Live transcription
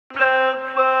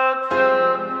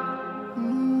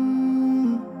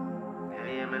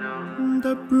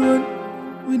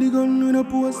Toproad, with the gun with a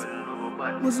post.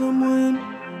 Muscle man,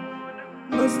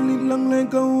 must live long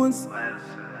like a horse.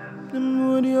 Them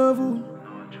know they are fool.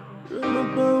 Run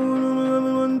up a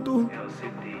one too.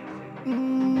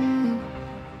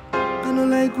 I don't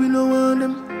like we no want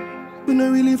them. We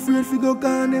not really afraid we go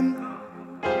can them.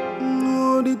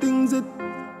 All the things that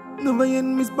never yet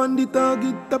miss on the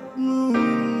target top. We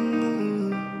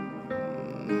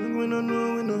don't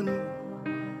know.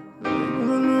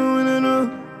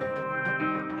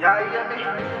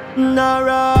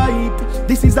 Alright,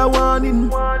 this is a warning.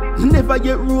 Never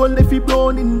get rolled if he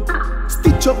browning.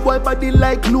 Stitch up boy body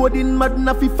like loading. Mad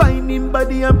enough if find him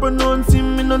body and pronounce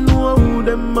him. Me no know who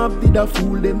them up did a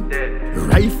fool them.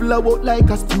 Rifle out like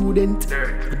a student.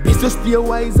 Best just stay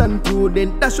wise and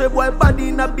prudent. That's why boy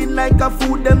body not been like a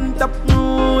food. Them tap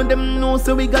no, them know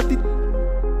so we got it.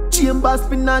 Chamber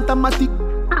spin automatic.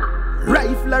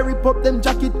 Rifle rip up them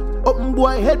jacket. Open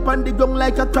boy head pan the ground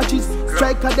like a crutches.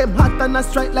 Strike at them hot and a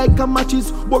strike like a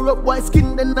matches. Bore up boy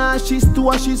skin then ashes to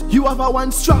ashes. You have a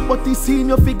one strap but he seen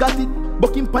you forgot it.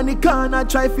 Bucking pan the corner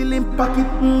try fill him pocket.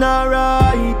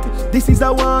 Alright, this is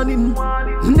a warning.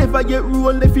 Never get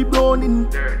rolled if he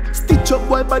browning. Stitch up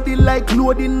boy body like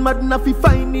loading. Mad enough he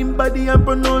find him body and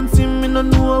pronounce him. Me no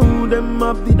know who them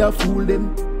up did a fool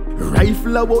them.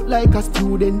 Rifle out like a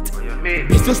student.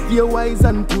 Best just stay wise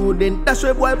and prudent. That's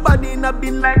why boy body not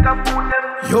been like a fool.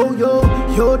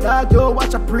 Yo dog, yo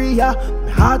watch a prayer.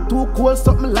 My heart too cold,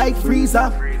 something like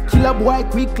freezer. Kill a boy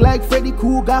quick like Freddy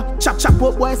Krueger. Chop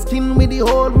up boy skin with the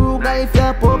whole Ruger. If you're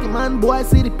a Pokemon boy,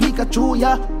 see the Pikachu,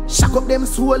 yeah. Shock up them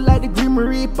soul like the Grim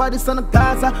Reaper, the son of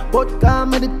Gaza. But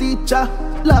calm the teacher.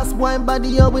 Last boy body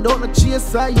yo without no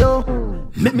chaser, yo.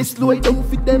 Make me slow it down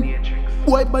for them.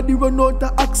 Boy body run out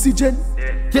of oxygen.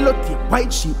 Yellow tape,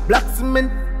 white sheet, black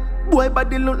cement. Boy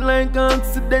body look like an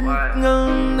accident.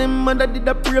 Them mother did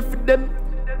a pray for them.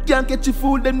 Can't catch a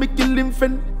fool, then me kill him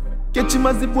friend. Catch him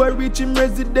as the boy reach him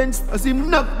residence. As him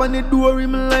knock on the door,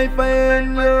 him life I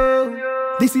end, yo.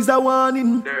 This is a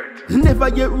warning.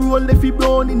 Never get rolled if he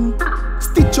browning.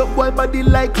 Stitch up boy body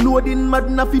like loading. Mad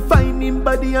enough he find him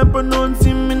body and pronounce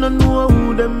him. Me no know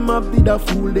who them up did a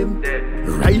fool them.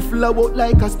 Rifle out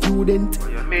like a student.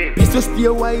 Best just stay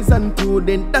wise and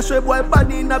prudent. That's why boy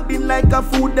body not been like a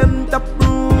food them.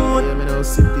 Toproad. Yeah, me now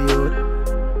Citi out.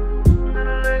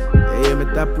 Yeah, me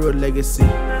Toproad legacy.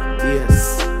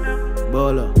 Yes.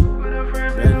 Bolo.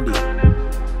 Brandy.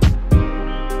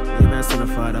 Yeah, my son of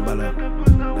father Bala.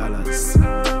 Dollars.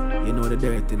 You know the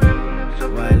dirty now.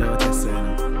 Wild out, you say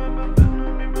now.